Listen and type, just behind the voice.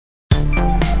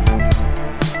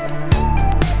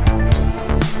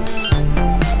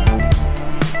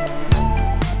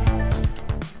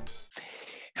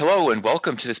and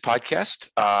welcome to this podcast.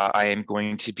 I am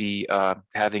going to be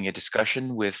having a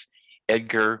discussion with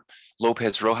Edgar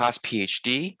Lopez Rojas,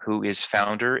 PhD, who is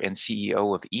founder and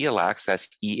CEO of EALAX, that's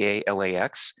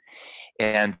EALAX.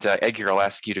 And Edgar, I'll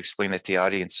ask you to explain that to the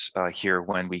audience here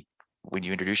when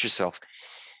you introduce yourself.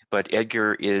 But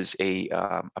Edgar is a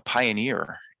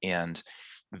pioneer and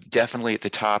definitely at the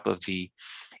top of the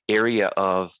area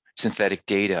of synthetic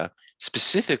data,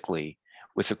 specifically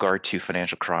with regard to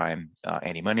financial crime,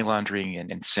 anti-money laundering,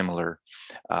 and similar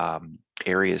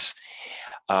areas.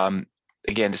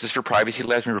 Again, this is for Privacy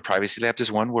Labs. Remember, Privacy Labs is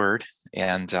one word,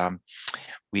 and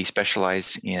we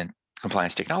specialize in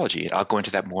compliance technology. I'll go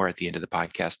into that more at the end of the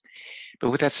podcast. But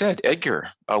with that said,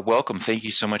 Edgar, welcome. Thank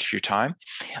you so much for your time.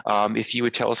 If you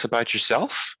would tell us about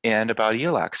yourself and about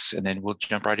ELX, and then we'll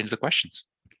jump right into the questions.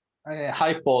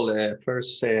 Hi, Paul.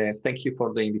 First, thank you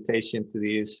for the invitation to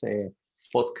this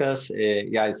podcast.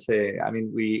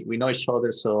 We know each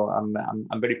other, so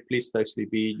I'm very pleased to actually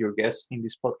be your guest in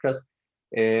this podcast.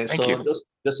 Thank you.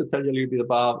 Just to tell you a little bit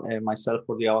about myself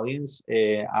for the audience,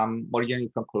 I'm originally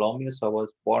from Colombia, so I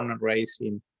was born and raised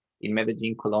in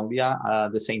Medellin, Colombia.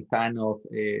 At the same time of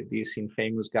this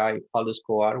infamous guy, Pablo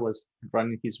Escobar, was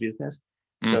running his business.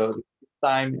 So this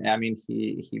time,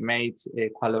 he made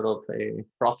quite a lot of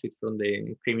profit from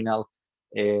the criminal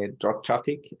drug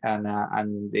traffic, and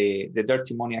the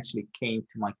dirty money actually came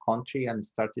to my country and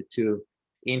started to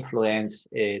influence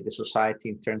the society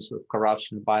in terms of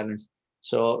corruption and violence.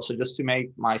 So just to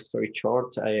make my story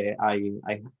short,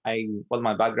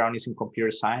 my background is in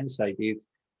computer science. I did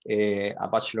a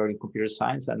bachelor in computer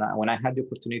science, and when I had the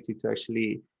opportunity to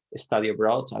actually study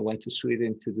abroad, I went to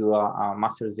Sweden to do a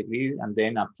master's degree and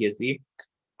then a PhD.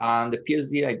 And the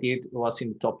PhD I did was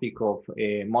in the topic of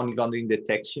money laundering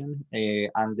detection,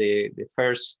 and the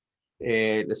first,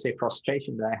 let's say,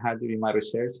 frustration that I had during my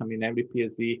research. Every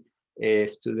PhD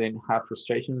student had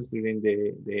frustrations during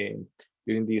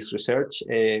this research,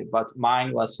 but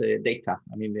mine was data.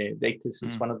 The data is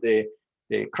one of the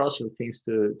crucial things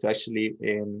to actually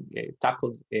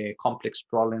tackle complex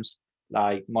problems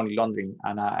like money laundering.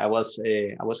 And I was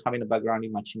having a background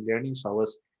in machine learning, so I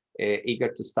was eager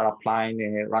to start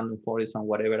applying random forests and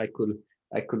whatever I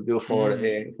could do for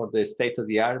the state of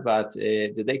the art, but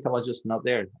the data was just not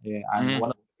there. And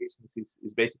one of the reasons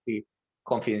is basically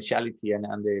confidentiality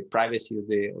and the privacy of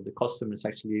the customers.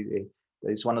 Actually,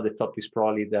 that is one of the topics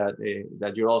probably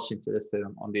that you're also interested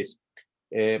on this.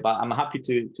 But I'm happy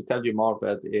to tell you more,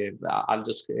 but I'll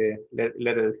just let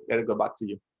it go back to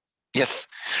you. Yes.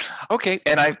 Okay.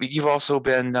 And you've also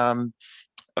been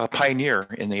a pioneer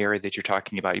in the area that you're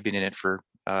talking about. You've been in it for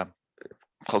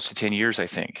close to 10 years, I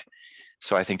think.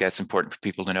 So I think that's important for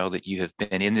people to know that you have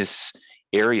been in this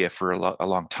area for a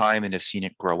long time and have seen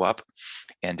it grow up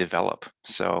and develop.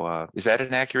 So is that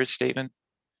an accurate statement?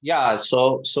 Yeah.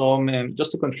 So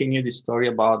just to continue the story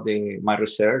about my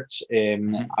research,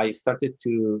 I started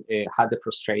to have the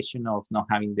frustration of not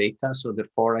having data. So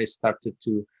therefore, I started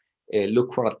to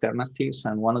look for alternatives,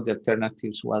 and one of the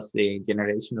alternatives was the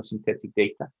generation of synthetic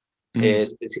data,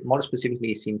 more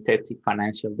specifically synthetic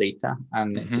financial data,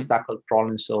 and to tackle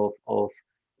problems of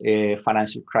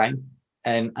financial crime.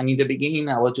 And in the beginning,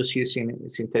 I was just using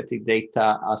synthetic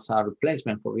data as a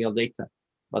replacement for real data.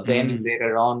 But then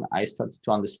later on, I started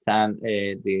to understand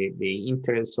the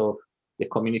interest of the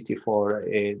community for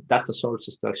data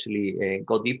sources to actually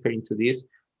go deeper into this.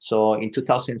 So in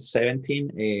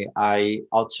 2017, I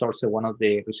outsourced one of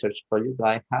the research projects that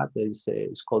I had.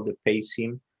 It's called the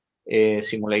PaySim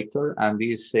simulator. And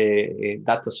this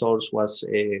data source was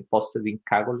posted in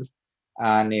Kaggle,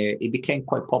 and it became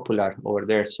quite popular over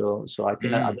there. So I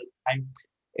think at the time,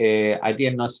 I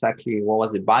didn't know exactly what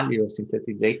was the value of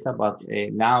synthetic data, but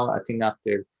now I think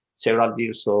after several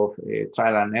years of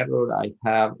trial and error, I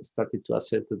have started to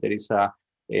assess that there is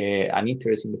an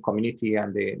interest in the community,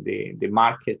 and the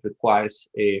market requires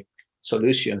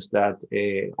solutions that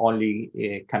only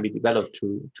can be developed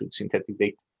through synthetic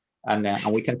data. And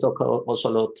we can talk also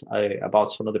a lot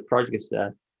about some of the projects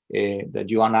that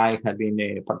you and I have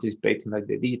been participating, like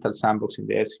the Digital Sandbox in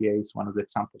the FCA is one of the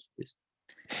examples of this.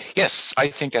 Yes, I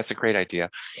think that's a great idea.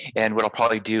 And what I'll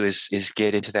probably do is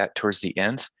get into that towards the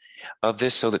end of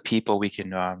this, so that we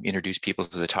can introduce people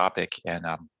to the topic and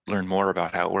learn more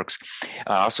about how it works.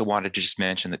 I also wanted to just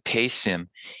mention that PaySim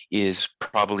is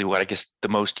probably what I guess the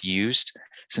most used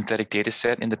synthetic data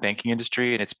set in the banking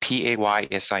industry, and it's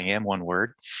PAYSIM, one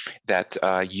word, that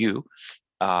you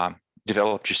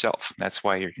developed yourself. That's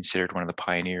why you're considered one of the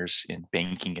pioneers in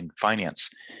banking and finance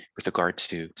with regard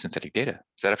to synthetic data.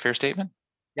 Is that a fair statement?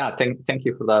 Yeah, thank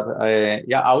you for that.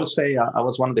 Yeah, I would say I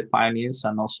was one of the pioneers,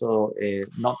 and also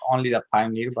not only the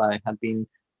pioneer, but I had been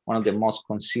one of the most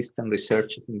consistent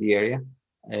researchers in the area.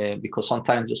 Because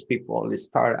sometimes just people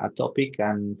start a topic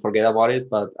and forget about it.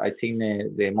 But I think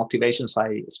the motivations I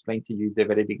explained to you at the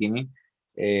very beginning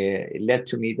it led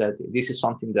to me that this is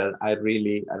something that I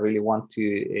really want to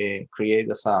create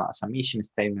as a mission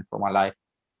statement for my life.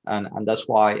 And that's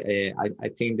why I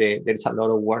think there's a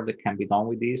lot of work that can be done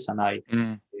with this. And I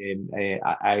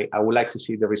would like to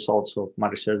see the results of my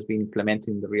research being implemented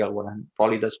in the real world. And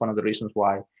probably that's one of the reasons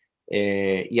why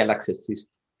ELAX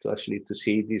exists, to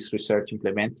see this research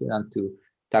implemented and to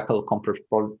tackle complex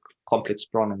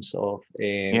problems of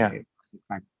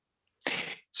crime.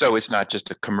 So it's not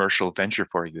just a commercial venture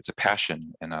for you; it's a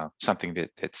passion and something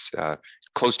that's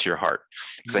close to your heart.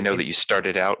 Because I know that you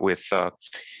started out with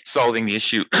solving the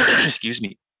issue, excuse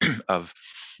me, of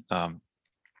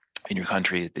in your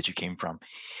country that you came from.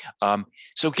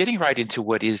 So getting right into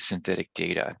what is synthetic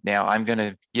data. Now, I'm going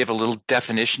to give a little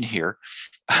definition here.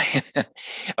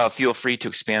 Feel free to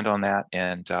expand on that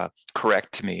and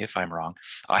correct me if I'm wrong.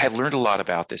 I have learned a lot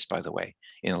about this, by the way,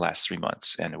 in the last 3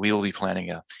 months, and we will be planning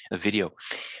a video.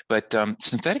 But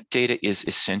synthetic data is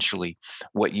essentially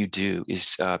what you do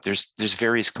is there's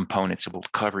various components, and we'll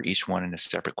cover each one in a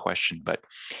separate question. But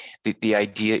the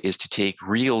idea is to take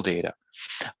real data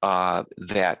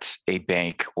that a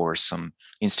bank or some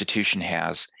institution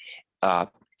has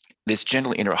that's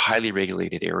generally in a highly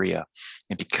regulated area.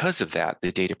 And because of that,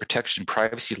 the data protection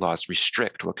privacy laws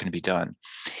restrict what can be done.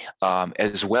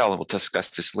 As well, and we'll discuss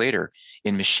this later,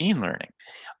 in machine learning,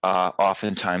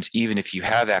 oftentimes, even if you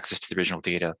have access to the original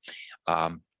data,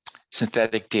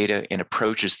 synthetic data and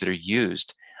approaches that are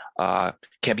used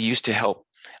can be used to help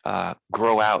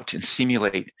grow out and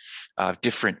simulate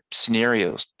different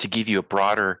scenarios to give you a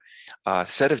broader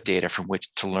set of data from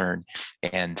which to learn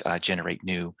and generate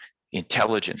new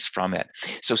intelligence from it.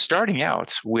 So starting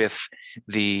out with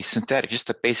the synthetic, just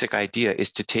the basic idea is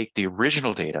to take the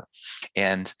original data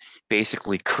and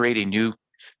basically create a new,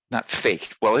 not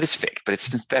fake, well, it is fake, but it's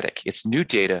synthetic. It's new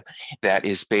data that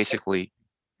is basically,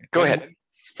 go ahead.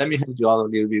 Let me help you out a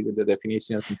little bit with the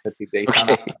definition of synthetic data.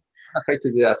 Okay. I'll try to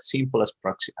do as simple as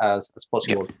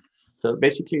possible. Yep. So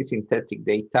basically, synthetic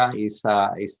data is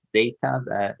data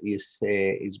that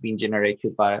is being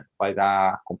generated by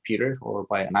the computer or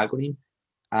by an algorithm,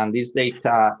 and this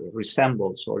data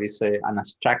resembles or is an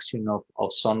abstraction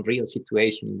of some real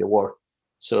situation in the world.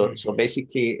 So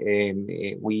basically,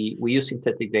 we use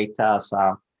synthetic data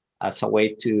as a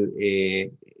way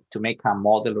to make a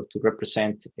model or to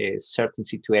represent certain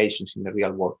situations in the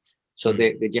real world. So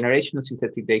the generation of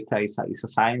synthetic data is a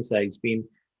science that has been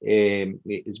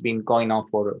it's been going on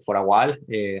for a while.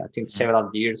 I think several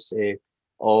years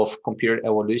of computer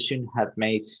evolution have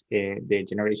made the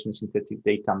generation of synthetic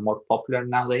data more popular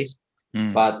nowadays.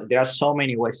 But there are so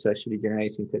many ways to actually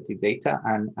generate synthetic data,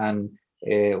 and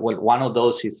well, one of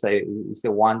those is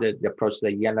the one that the approach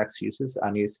that ELAX uses,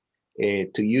 and is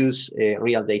to use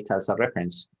real data as a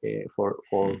reference for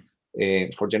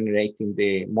generating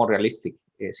the more realistic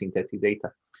synthetic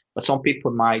data. But some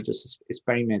people might just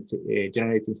experiment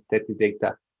generating synthetic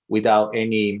data without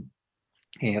any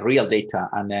real data.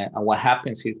 And what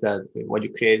happens is that what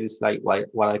you create is like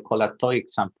what I call a toy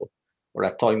example or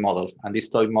a toy model. And these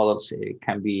toy models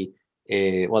can be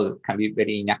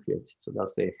very inaccurate. So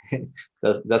that's the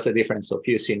that's the difference of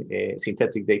using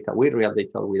synthetic data with real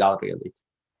data or without real data.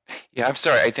 Yeah, I'm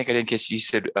sorry. I think I didn't guess you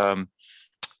said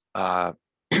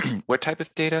what type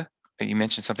of data? You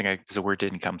mentioned something. The word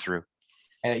didn't come through.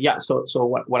 So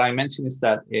what I mentioned is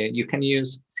that you can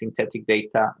use synthetic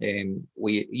data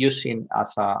we using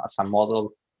as a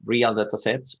model real data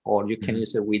sets, or you can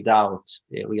use it without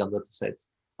real data sets.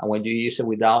 And when you use it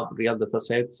without real data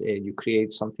sets, you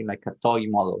create something like a toy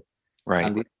model. Right.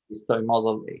 And this toy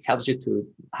model helps you to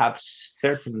have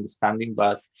certain understanding,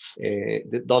 but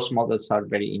those models are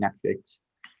very inaccurate.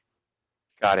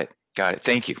 Got it.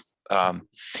 Thank you.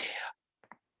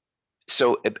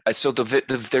 So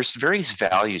there's various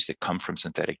values that come from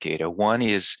synthetic data. One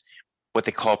is what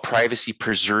they call privacy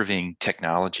preserving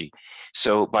technology.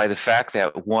 So by the fact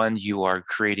that one, you are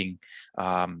creating,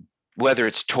 whether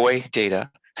it's toy data,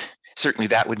 certainly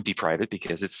that wouldn't be private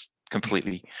because it's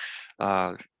completely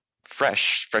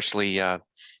freshly,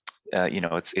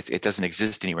 it doesn't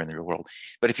exist anywhere in the real world.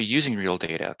 But if you're using real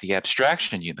data, the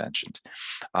abstraction you mentioned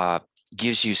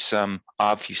gives you some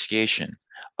obfuscation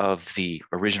of the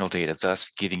original data, thus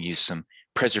giving you some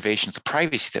preservation of the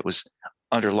privacy that was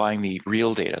underlying the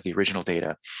real data, the original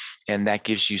data. And that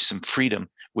gives you some freedom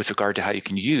with regard to how you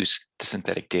can use the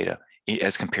synthetic data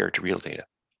as compared to real data.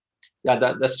 Yeah,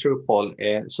 that's true, Paul.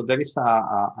 So there is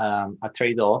a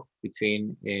trade-off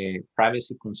between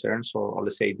privacy concerns or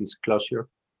let's say disclosure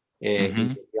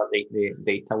Mm-hmm. the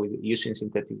data with using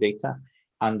synthetic data,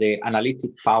 and the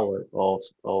analytic power of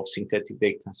synthetic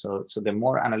data. So the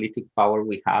more analytic power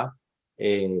we have,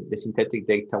 the synthetic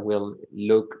data will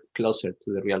look closer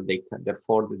to the real data.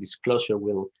 Therefore, the disclosure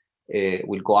will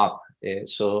go up.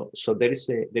 So there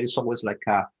is always like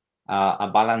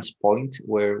a balance point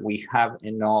where we have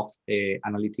enough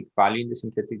analytic value in the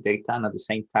synthetic data, and at the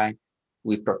same time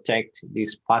we protect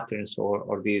these patterns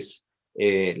or these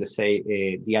let's say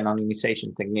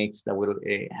de-anonymization techniques that will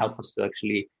help us to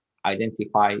actually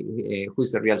identify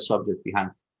who's the real subject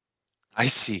behind. I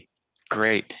see.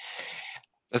 Great.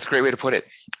 That's a great way to put it.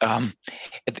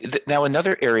 Now,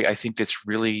 another area I think that's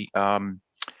really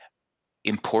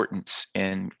important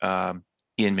in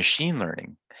machine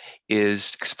learning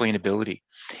is explainability.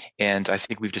 And I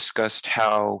think we've discussed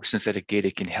how synthetic data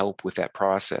can help with that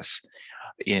process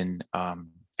in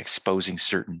exposing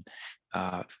certain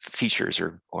features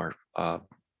or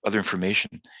other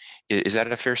information. Is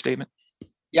that a fair statement?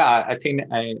 Yeah, I think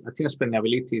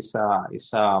explainability is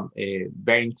a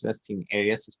very interesting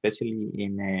areas, especially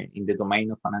in the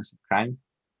domain of financial crime,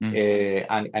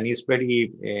 and it's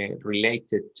very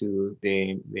related to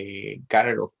the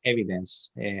gather of evidence.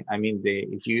 I mean,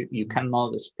 if you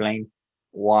cannot explain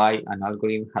why an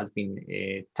algorithm has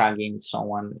been tagging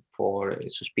someone for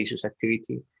suspicious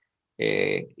activity,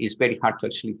 it's very hard to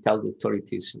actually tell the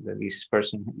authorities that this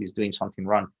person is doing something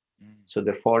wrong. So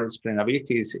therefore,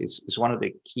 explainability is one of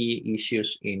the key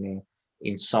issues in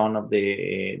some of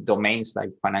the domains like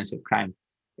financial crime.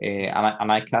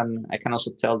 And I can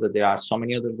also tell that there are so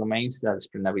many other domains that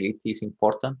explainability is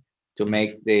important to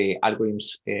make the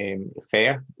algorithms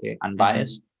fair and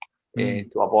biased,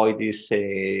 to avoid these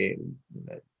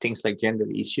things like gender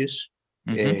issues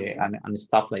and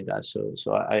stuff like that.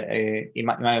 So I in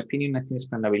my opinion, I think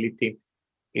explainability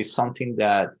is something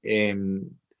that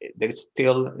there's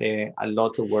still a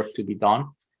lot of work to be done,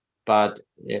 but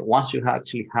once you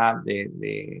actually have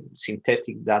the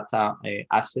synthetic data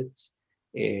assets,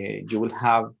 you will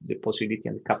have the possibility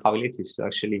and the capabilities to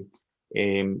actually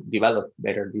develop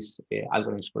better these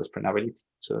algorithms for explainability.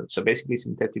 So basically,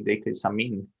 synthetic data is a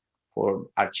mean for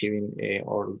achieving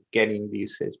or getting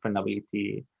this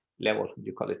explainability level,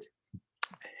 you call it.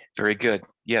 Very good.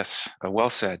 Yes, well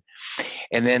said.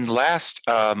 And then last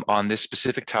on this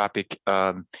specific topic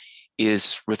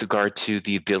is with regard to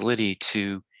the ability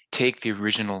to take the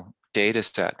original data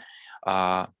set,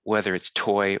 whether it's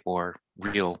toy or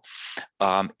real,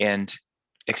 and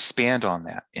expand on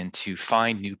that and to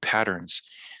find new patterns.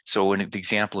 So in the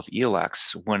example of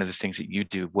ELX, one of the things that you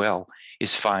do well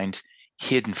is find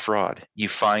hidden fraud. You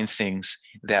find things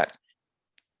that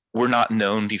were not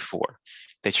known before,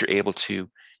 that you're able to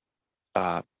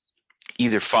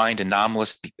either find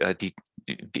anomalous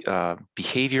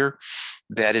behavior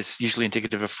that is usually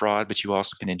indicative of fraud, but you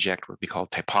also can inject what we call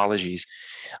typologies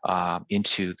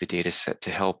into the data set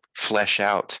to help flesh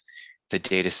out the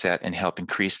data set and help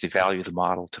increase the value of the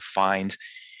model to find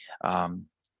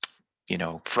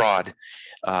fraud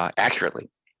accurately.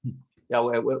 Yeah,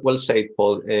 well said,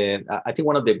 Paul. I think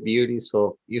one of the beauties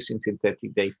of using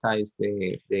synthetic data is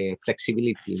the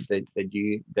flexibility that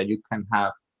you can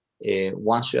have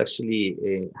once you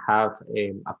actually have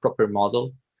a proper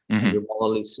model, and your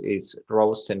model is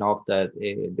robust enough that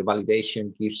the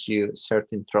validation gives you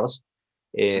certain trust.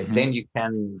 Then you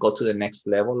can go to the next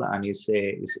level, and it's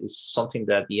something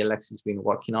that the ELX has been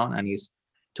working on, and is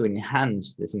to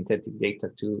enhance the synthetic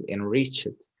data, to enrich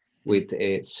it with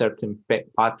certain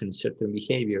patterns, certain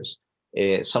behaviors.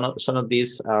 Some of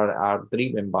these are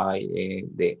driven by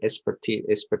the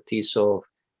expertise of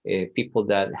people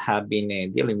that have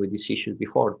been dealing with these issues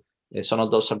before. Some of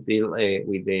those are deal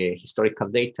with the historical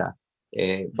data,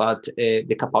 but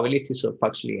the capabilities of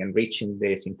actually enriching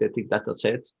the synthetic data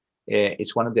sets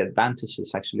is one of the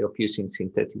advantages actually of using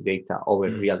synthetic data over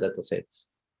real data sets.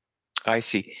 I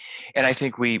see. And I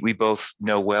think we both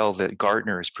know well that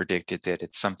Gartner has predicted that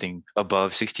it's something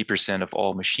above 60% of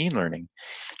all machine learning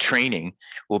training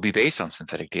will be based on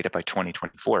synthetic data by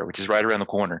 2024, which is right around the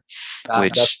corner.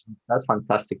 That's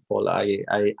fantastic, Paul. I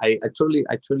truly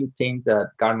think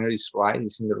that Gartner is right.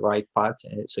 It's in the right path.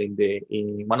 So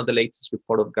in one of the latest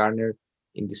report of Gartner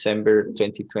in December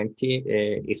 2020,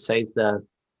 it says that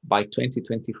by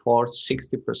 2024,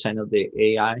 60% of the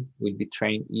AI will be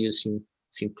trained using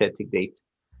synthetic data.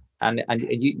 And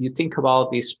you think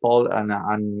about this, Paul,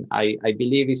 and I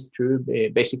believe it's true,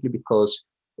 basically because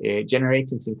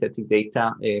generating synthetic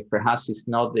data perhaps is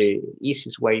not the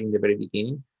easiest way in the very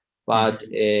beginning, but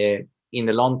in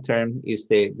the long term is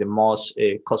the most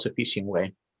cost efficient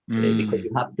way, because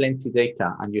you have plenty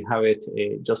data and you have it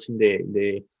just in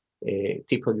the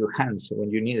tip of your hands when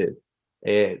you need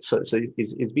it. So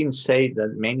it's been said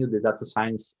that many of the data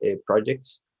science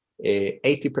projects,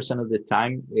 80% of the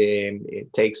time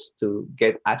it takes to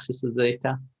get access to the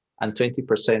data, and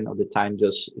 20% of the time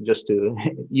just to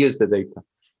use the data.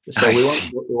 So I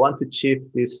see. we want to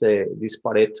shift this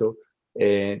Pareto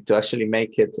to actually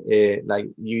make it like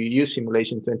you use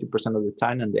simulation 20% of the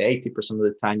time, and the 80% of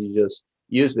the time you just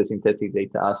use the synthetic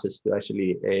data assets to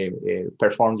actually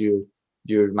perform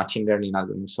your machine learning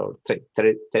algorithms, or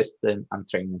test them and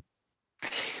train them.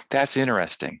 That's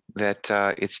interesting that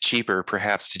it's cheaper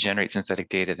perhaps to generate synthetic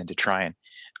data than to try and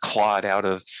claw it out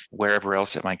of wherever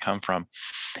else it might come from.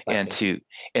 Exactly.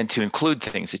 And to include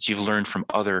things that you've learned from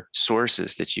other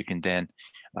sources that you can then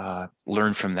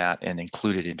learn from that and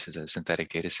include it into the synthetic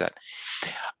data set.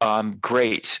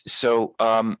 Great. So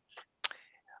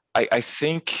I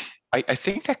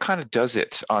think that kind of does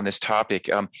it on this topic.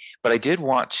 But I did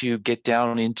want to get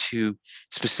down into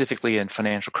specifically in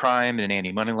financial crime and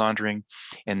anti-money laundering,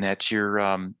 and that you're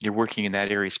working in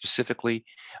that area specifically.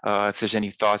 If there's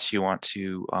any thoughts you want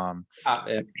to.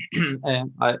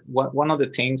 One of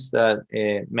the things that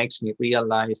makes me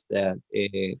realize that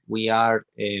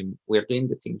we're doing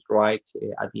the things right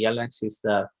at the Alex is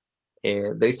that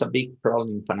there is a big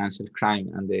problem in financial crime,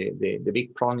 and the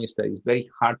big problem is that it's very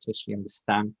hard to actually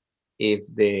understand if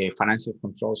the financial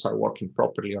controls are working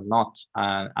properly or not.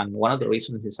 And one of the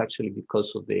reasons is actually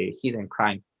because of the hidden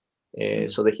crime.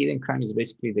 So the hidden crime is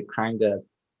basically the crime that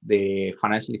the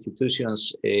financial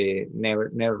institutions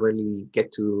never really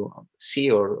get to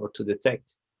see or to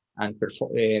detect, and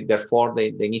therefore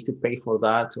they need to pay for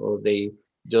that, or they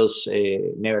just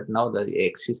never know that it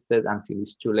existed until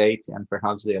it's too late, and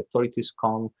perhaps the authorities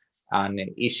come and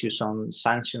issue some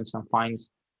sanctions and fines,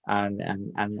 and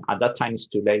at that time it's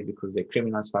too late because the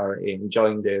criminals are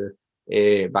enjoying their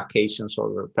vacations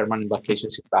or permanent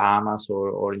vacations in Bahamas,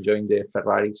 or enjoying the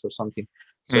Ferraris or something.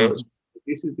 So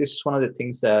this is one of the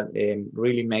things that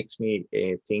really makes me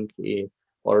think,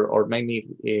 or made me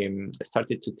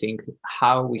started to think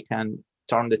how we can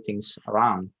turn the things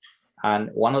around. And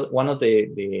one of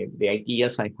the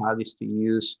ideas I have is to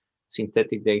use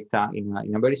synthetic data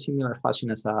in a very similar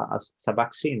fashion as a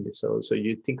vaccine. So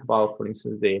you think about, for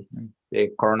instance, the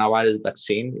coronavirus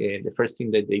vaccine. The first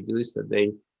thing that they do is that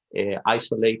they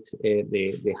isolate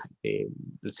the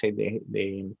let's say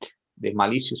the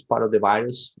malicious part of the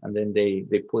virus, and then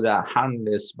they put a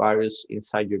harmless virus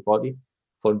inside your body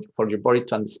for your body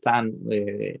to understand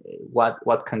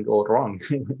what can go wrong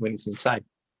when it's inside.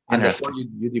 And therefore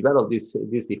you develop these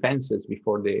defenses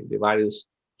before the virus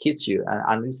hits you.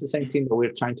 And it's the same thing that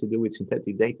we're trying to do with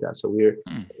synthetic data. So we're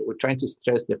trying to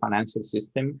stress the financial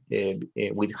system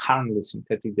with harmless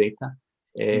synthetic data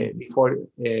before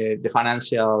the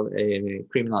financial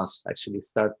criminals actually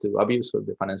start to abuse of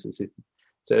the financial system.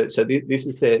 So this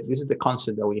is the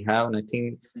concept that we have, and I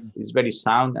think it's very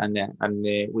sound.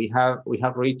 And we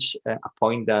have reached a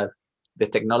point that the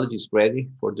technology is ready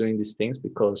for doing these things,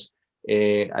 because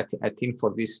I think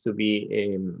for this to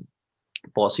be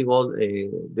possible,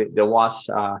 there was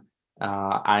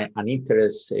an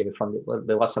interest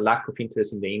there was a lack of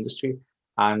interest in the industry,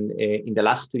 and in the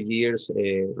last 2 years,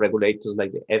 regulators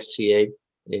like the FCA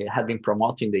have been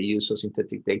promoting the use of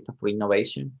synthetic data for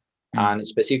innovation, and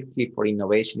specifically for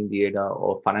innovation in the area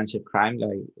of financial crime,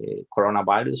 like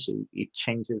coronavirus. It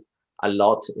changes a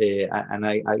lot, and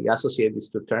I associate these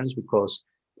two terms because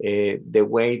the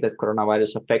way that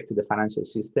coronavirus affected the financial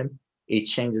system, it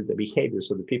changes the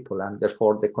behaviors of the people, and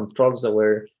therefore the controls that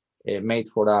were made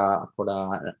for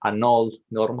an old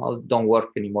normal don't work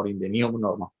anymore in the new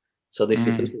normal. So the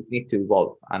institutions need to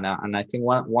evolve, and I think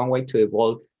one way to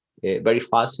evolve very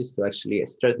fast is to actually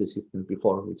stress the system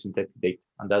before with synthetic data,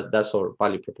 and that's our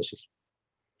value proposition.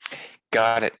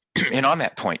 Got it. And on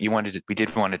that point, we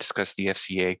did want to discuss the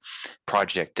FCA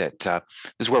project that this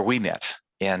is where we met.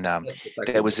 And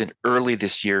exactly. That was in early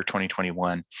this year,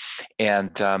 2021.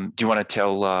 And do you want to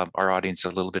tell our audience a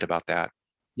little bit about that?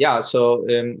 Yeah, so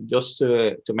just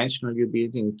to mention a little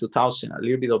bit, in 2000, a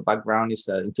little bit of background is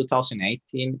that in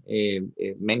 2018,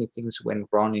 many things went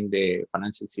wrong in the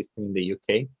financial system in the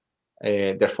UK.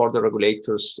 Therefore, the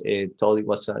regulators thought it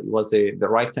was the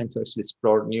right time to actually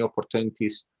explore new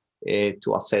opportunities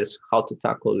to assess how to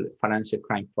tackle financial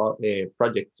crime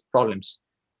problems.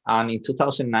 And in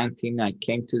 2019, I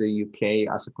came to the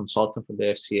UK as a consultant for the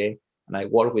FCA, and I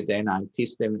worked with them. I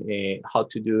teach them how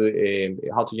to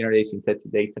generate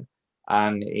synthetic data.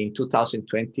 And in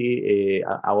 2020,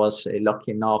 I was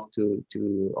lucky enough to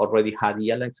already had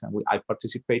ELX, and I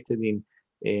participated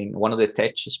in one of the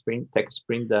tech sprint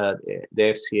that the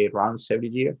FCA runs every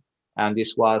year. and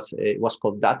this was it was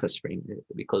called data stream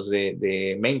because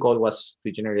the main goal was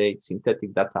to generate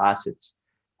synthetic data assets.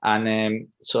 And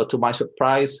so, to my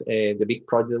surprise, the big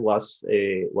project was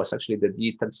actually the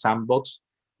Digital Sandbox,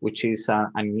 which is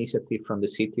an initiative from the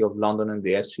City of London and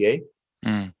the FCA.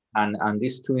 And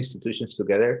these two institutions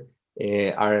together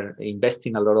are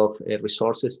investing a lot of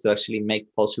resources to actually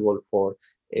make possible for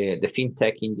the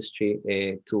fintech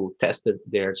industry to test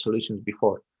their solutions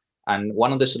before. And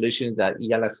one of the solutions that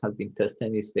ELX has been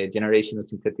testing is the generation of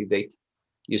synthetic data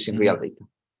using real data.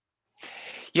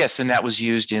 Yes, and that was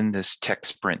used in this tech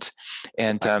sprint.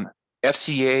 And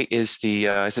FCA is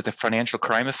it the Financial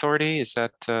Crime Authority? Is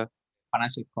that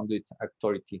Financial Conduct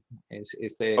Authority?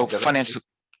 Is the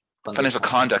Financial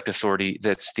Conduct Authority.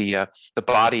 That's the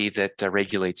body that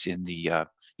regulates in the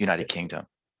United Kingdom.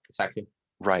 Exactly.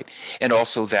 Right, and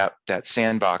also that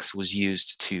sandbox was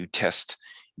used to test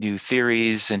new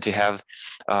theories and to have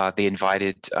they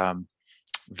invited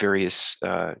various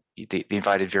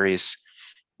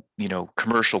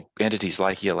commercial entities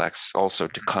like ELX also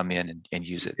to come in and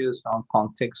use it. In some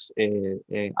context,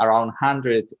 around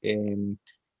 100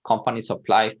 companies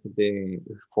applied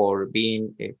for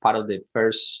being a part of the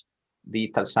first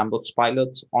Digital Sandbox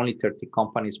pilot. Only 30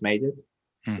 companies made it.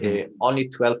 Only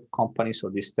 12 companies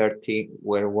of these 30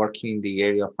 were working in the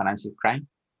area of financial crime.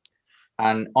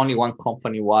 And only one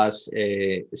company was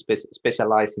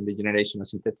specialized in the generation of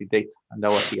synthetic data, and that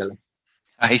was ELX.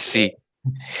 I see.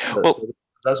 So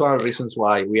that's one of the reasons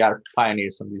why we are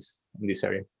pioneers in this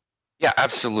area. Yeah,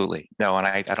 absolutely. No, and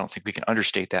I don't think we can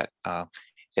understate that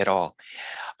at all.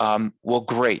 Well,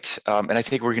 great. And I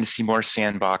think we're going to see more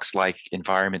sandbox-like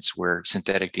environments where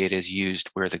synthetic data is used,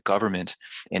 where the government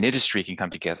and industry can come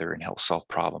together and help solve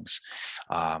problems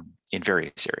in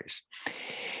various areas.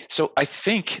 So I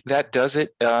think that does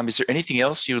it. Is there anything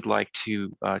else you would like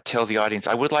to tell the audience?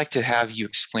 I would like to have you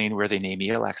explain where the name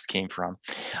ELX came from,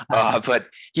 but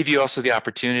give you also the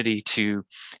opportunity to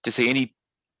say any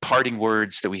parting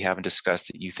words that we haven't discussed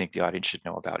that you think the audience should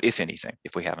know about, if anything,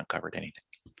 if we haven't covered anything.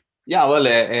 Yeah, well,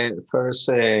 first,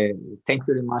 thank you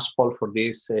very much, Paul, for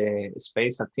this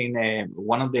space. I think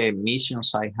one of the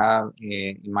missions I have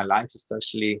in my life is to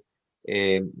actually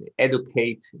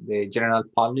educate the general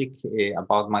public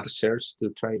about my research,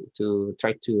 to try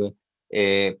to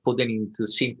put them into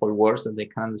simple words that they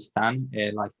can understand.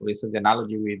 Like, for instance, the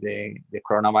analogy with the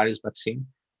coronavirus vaccine,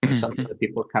 something that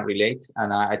people can relate.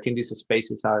 And I think these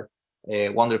spaces are a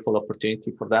wonderful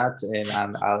opportunity for that.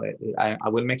 And I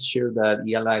will make sure that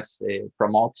ELX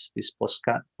promotes this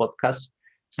podcast.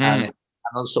 And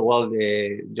also, well,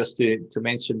 just to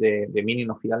mention the meaning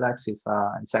of ELX, it's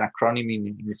an acronym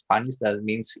in Spanish that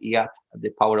means EAT, the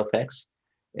power of X.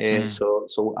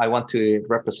 So I want to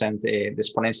represent the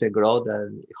exponential growth,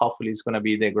 and hopefully it's going to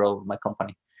be the growth of my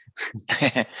company.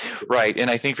 Right. And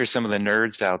I think for some of the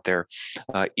nerds out there,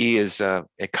 E is a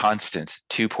constant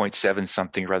 2.7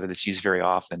 something rather that's used very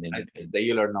often.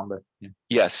 The Euler number. Yeah.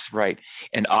 Yes, right.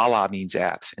 And Allah means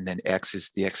at, and then X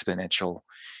is the exponential.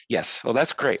 Yes. Well,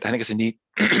 that's great. I think it's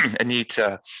a neat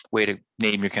way to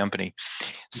name your company.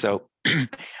 So,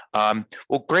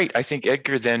 well, great. I think,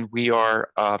 Edgar, then we are,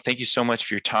 thank you so much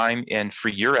for your time and for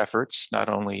your efforts, not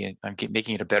only in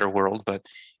making it a better world, but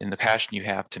in the passion you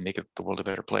have to make the world a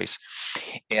better place.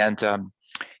 And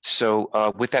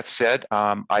so with that said,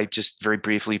 I just very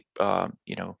briefly,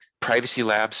 Privacy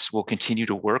Labs will continue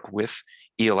to work with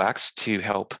ELX to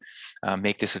help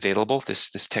make this available, this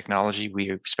technology.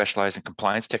 We specialize in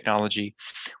compliance technology.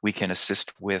 We can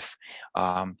assist with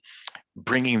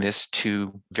bringing this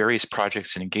to various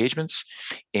projects and engagements,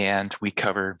 and we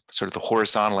cover sort of the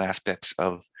horizontal aspects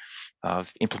of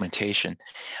implementation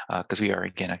because we are,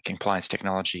 again, a compliance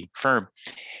technology firm.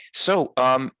 So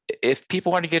if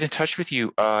people want to get in touch with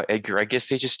you, Edgar, I guess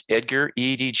they just Edgar,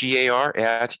 EDGAR,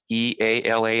 at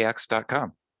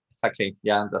EALAX.com. Exactly.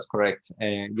 Yeah, that's correct.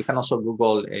 You can also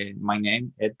Google my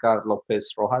name, Edgar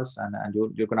Lopez Rojas, and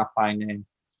you're going to find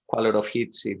quite a lot of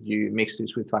hits if you mix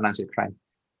this with financial crime.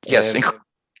 Yes.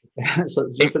 So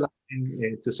just the last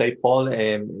thing to say, Paul,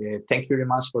 thank you very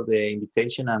much for the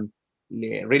invitation, and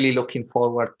really looking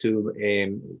forward to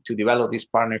develop this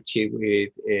partnership with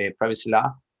Privacy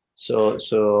Lab,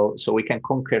 so we can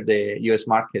conquer the US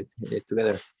market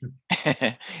together.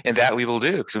 And that we will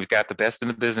do, because we've got the best in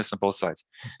the business on both sides.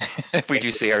 If we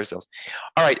do say ourselves.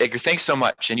 All right, Edgar, thanks so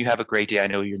much, and you have a great day. I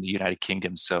know you're in the United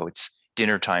Kingdom, so it's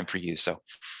dinner time for you. So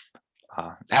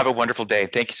have a wonderful day.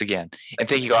 Thanks again. And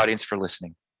thank you, audience, for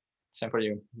listening. Same for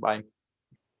you. Bye.